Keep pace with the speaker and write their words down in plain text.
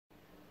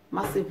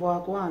Massive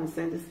Wagwan.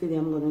 So in this video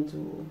I'm going to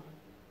do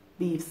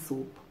beef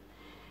soup,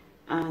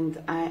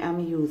 and I am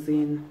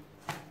using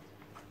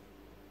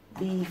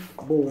beef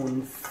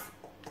bones,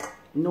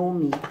 no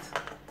meat,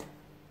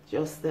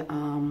 just the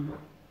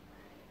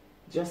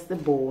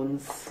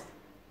bones,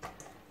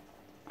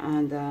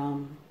 and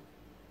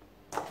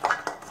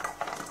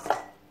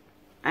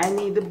I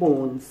need the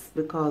bones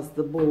because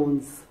the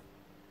bones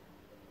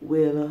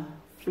will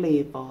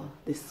flavor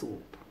the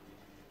soup,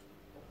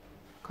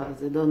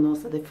 because they don't know,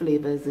 so the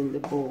flavor is in the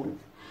bone.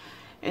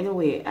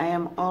 Anyway, I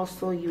am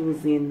also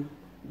using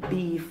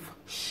beef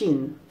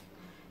shin.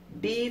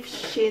 Beef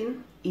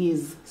shin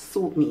is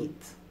soup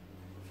meat,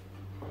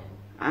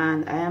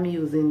 and I am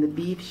using the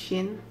beef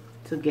shin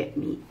to get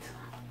meat.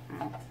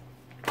 Right.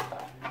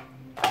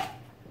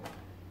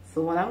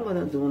 So what I'm going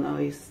to do now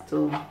is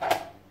to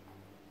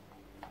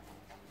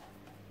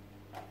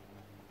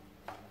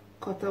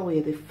cut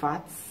away the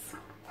fats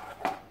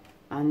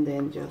and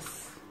then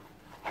just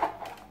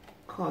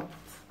cut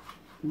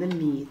the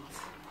meat,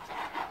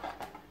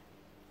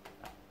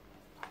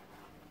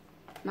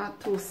 not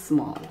too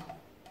small.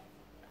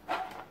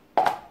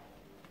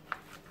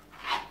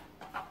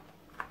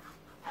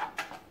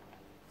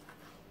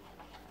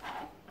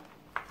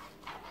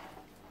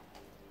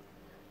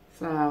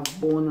 So I have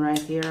bone right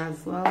here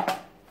as well.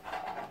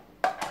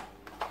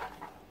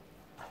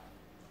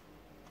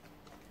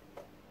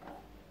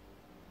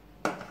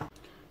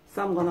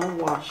 So I'm gonna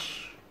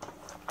wash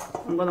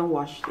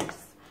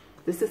this.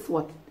 This is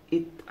what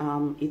it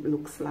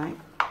looks like.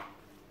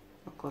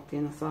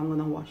 So I'm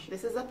gonna wash.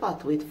 This is a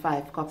pot with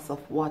 5 cups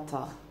of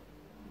water.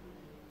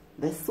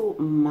 The soup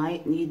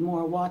might need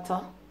more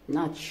water,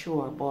 not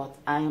sure, but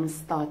I am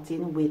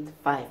starting with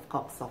 5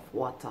 cups of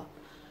water.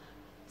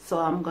 So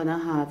I'm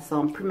gonna add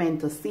some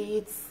pimento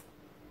seeds,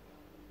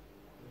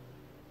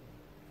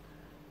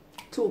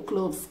 2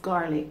 cloves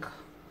garlic.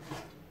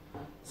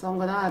 So I'm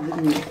gonna add the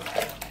meat,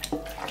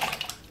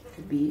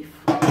 the beef.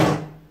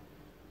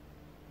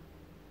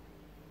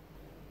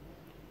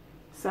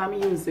 So I'm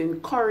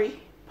using curry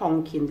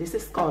pumpkin. This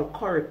is called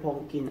curry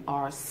pumpkin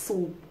or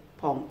soup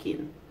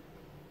pumpkin.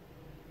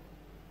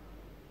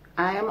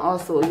 I am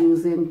also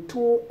using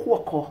 2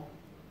 quaker.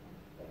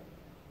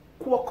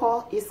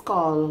 Quaker is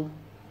called,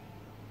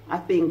 I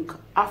think,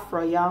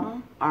 Afro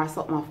yam or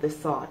something of the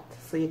sort.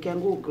 So you can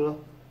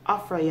Google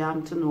Afro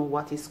yam to know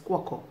what is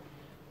quaker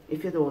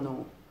if you don't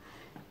know.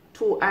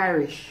 2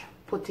 Irish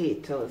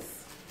potatoes.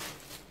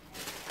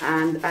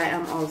 And I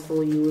am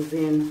also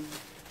using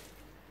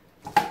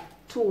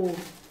 2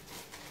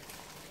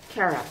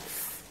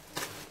 carrots.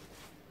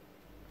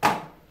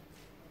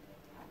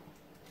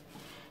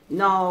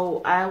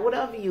 Now I would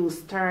have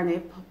used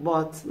turnip,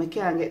 but I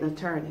can't get no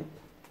turnip.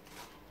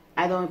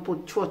 I don't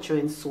put chocho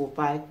in soup.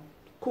 I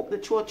cook the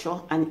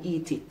chocho and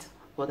eat it,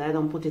 but I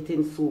don't put it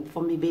in soup.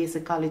 For me,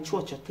 basically,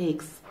 chocho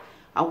takes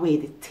away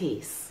the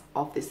taste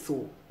of the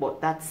soup,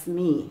 but that's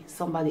me.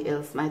 Somebody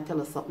else might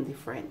tell us something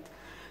different.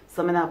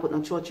 So I'm not put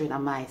no chocho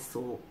in my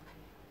soup.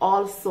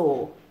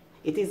 Also,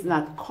 it is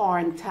not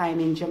corn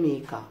time in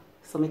Jamaica,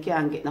 so I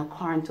can't get no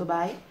corn to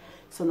buy.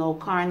 So now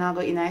corn I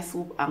go in a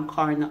soup and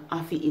corn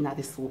have in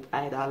the soup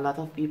either. A lot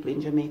of people in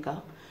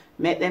Jamaica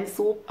make them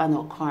soup and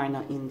no corn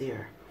in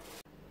there.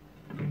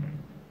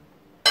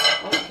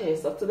 Okay,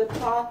 so to the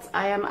pot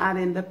I am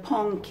adding the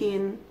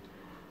pumpkin,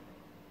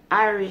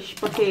 Irish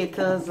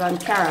potatoes and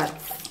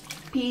carrots.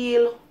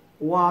 Peel,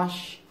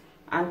 wash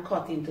and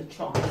cut into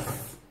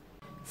chunks.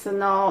 So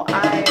now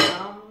I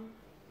am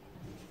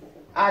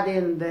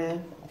adding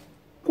the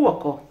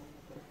quaker.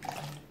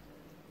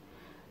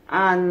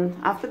 And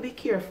I have to be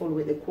careful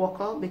with the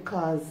quaker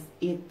because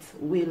it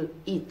will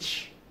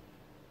itch.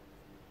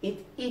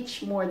 It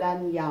itch more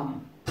than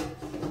yam.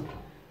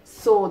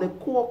 So the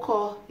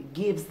quaker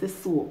gives the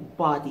soup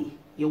body.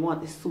 You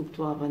want the soup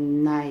to have a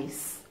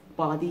nice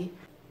body.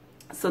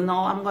 So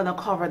now I'm going to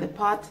cover the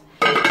pot.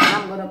 And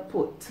I'm going to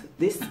put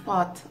this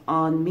pot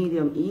on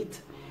medium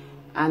heat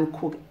and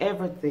cook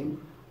everything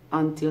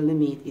until the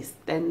meat is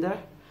tender.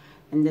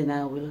 And then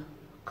I will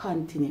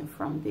continue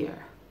from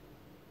there.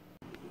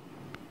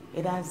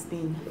 It has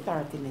been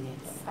 30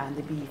 minutes and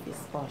the beef is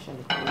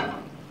partially cooked.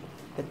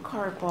 The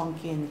curry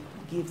pumpkin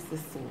gives the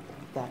soup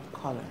that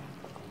color.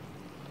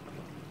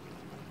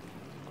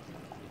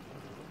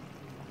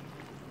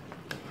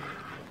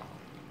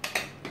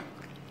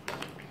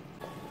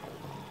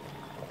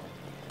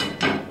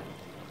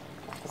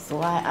 So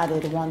I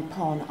added 1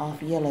 pound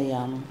of yellow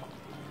yam.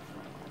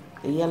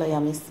 The yellow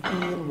yam is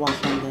peeled,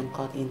 washed and then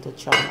cut into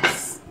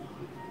chunks.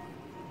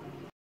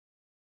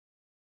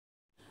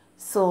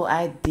 So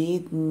I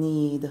did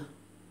need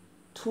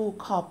 2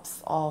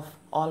 cups of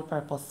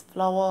all-purpose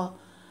flour,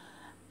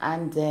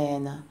 and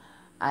then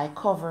I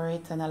cover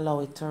it and allow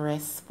it to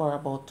rest for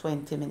about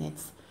 20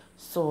 minutes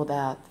so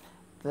that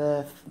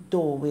the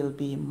dough will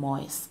be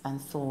moist, and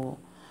so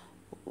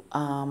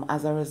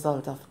as a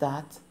result of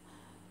that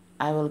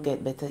I will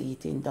get better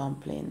eating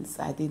dumplings.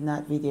 I did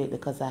not video it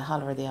because I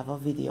already have a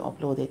video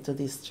uploaded to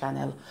this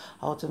channel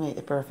how to make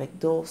the perfect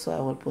dough, so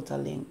I will put a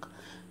link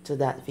to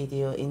that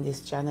video in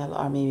this channel,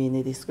 or maybe in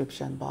the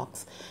description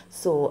box.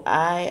 So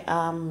I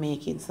am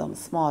making some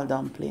small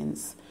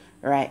dumplings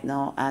right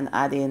now and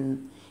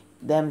adding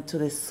them to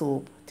the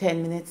soup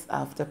 10 minutes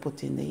after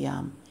putting the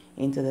yam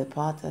into the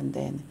pot, and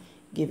then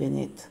giving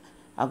it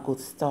a good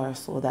stir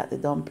so that the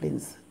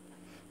dumplings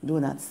do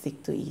not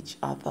stick to each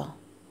other.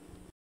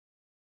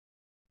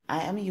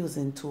 I am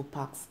using 2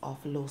 packs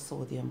of low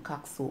sodium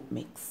cock soup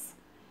mix.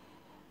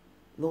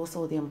 Low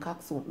sodium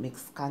cock soup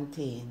mix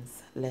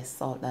contains less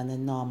salt than the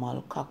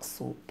normal cock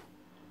soup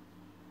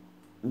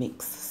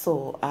mix.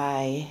 So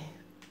I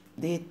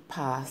did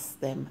pass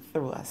them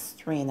through a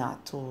strainer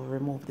to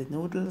remove the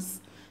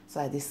noodles. So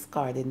I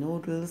discard the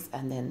noodles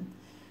and then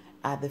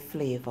add the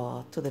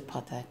flavor to the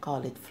pot. I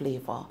call it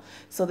flavor.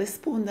 So the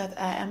spoon that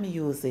I am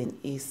using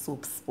is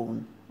soup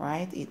spoon,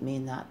 right? It may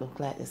not look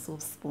like the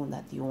soup spoon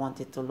that you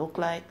want it to look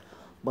like,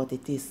 but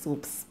it is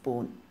soup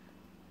spoon.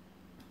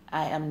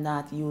 I am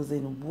not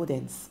using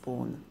wooden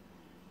spoon.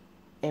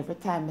 Every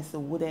time I see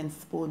wooden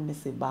spoon, I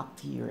see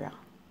bacteria.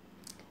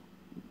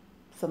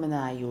 So I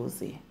not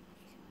use it.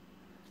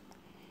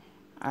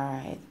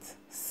 Alright,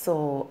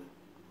 so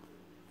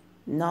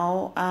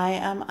now I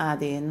am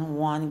adding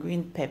 1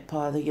 green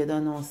pepper. You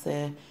don't know,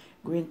 say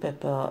green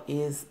pepper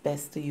is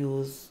best to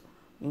use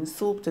in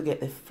soup to get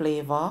the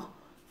flavor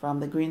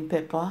from the green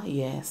pepper,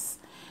 yes.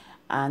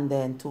 And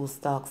then 2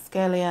 stalks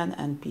scallion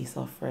and piece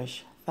of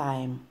fresh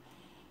thyme.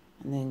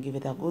 And then give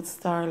it a good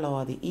stir,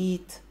 allow the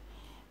heat,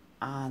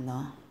 and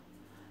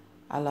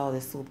allow the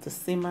soup to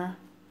simmer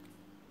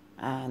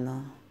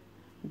and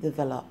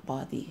develop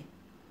body.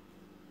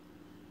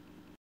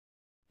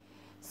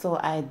 So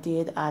I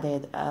did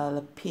added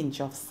a pinch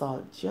of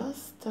salt,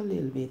 just a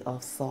little bit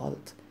of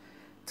salt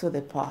to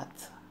the pot,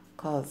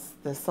 because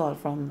the salt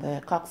from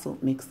the cock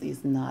soup mix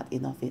is not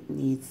enough. It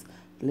needs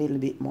a little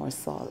bit more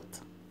salt.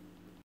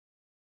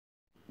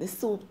 The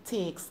soup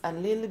takes a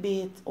little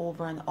bit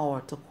over an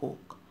hour to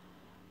cook.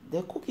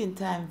 The cooking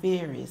time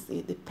varies.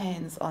 It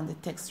depends on the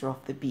texture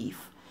of the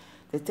beef.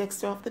 The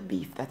texture of the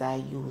beef that I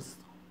used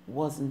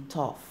wasn't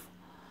tough.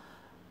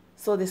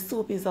 So the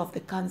soup is of the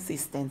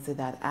consistency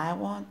that I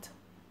want.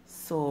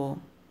 So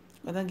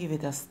I'm going to give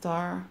it a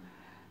stir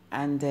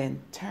and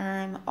then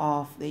turn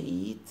off the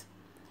heat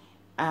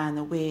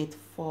and wait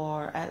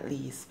for at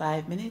least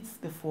 5 minutes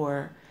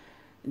before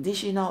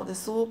dishing out the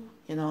soup,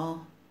 you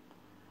know,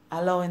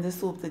 allowing the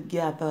soup to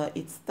gather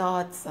its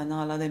thoughts and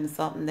all of them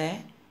something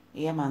there.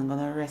 Yeah, man,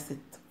 gonna rest it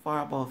for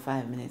about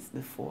 5 minutes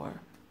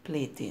before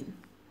plating.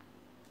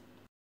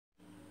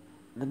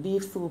 The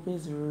beef soup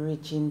is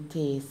rich in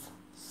taste,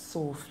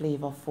 so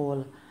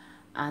flavorful,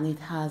 and it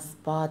has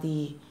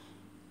body,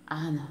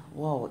 and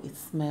wow, it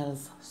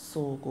smells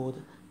so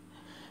good.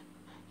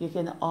 You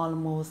can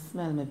almost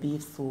smell my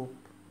beef soup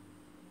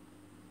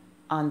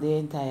on the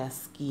entire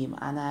scheme,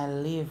 and I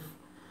live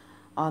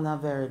on a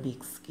very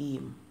big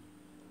scheme.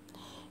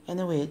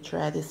 Anyway,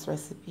 try this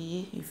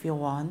recipe if you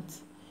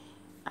want,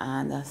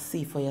 and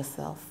see for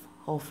yourself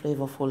how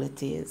flavorful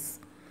it is.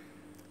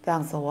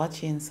 Thanks for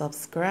watching.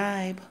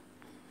 Subscribe.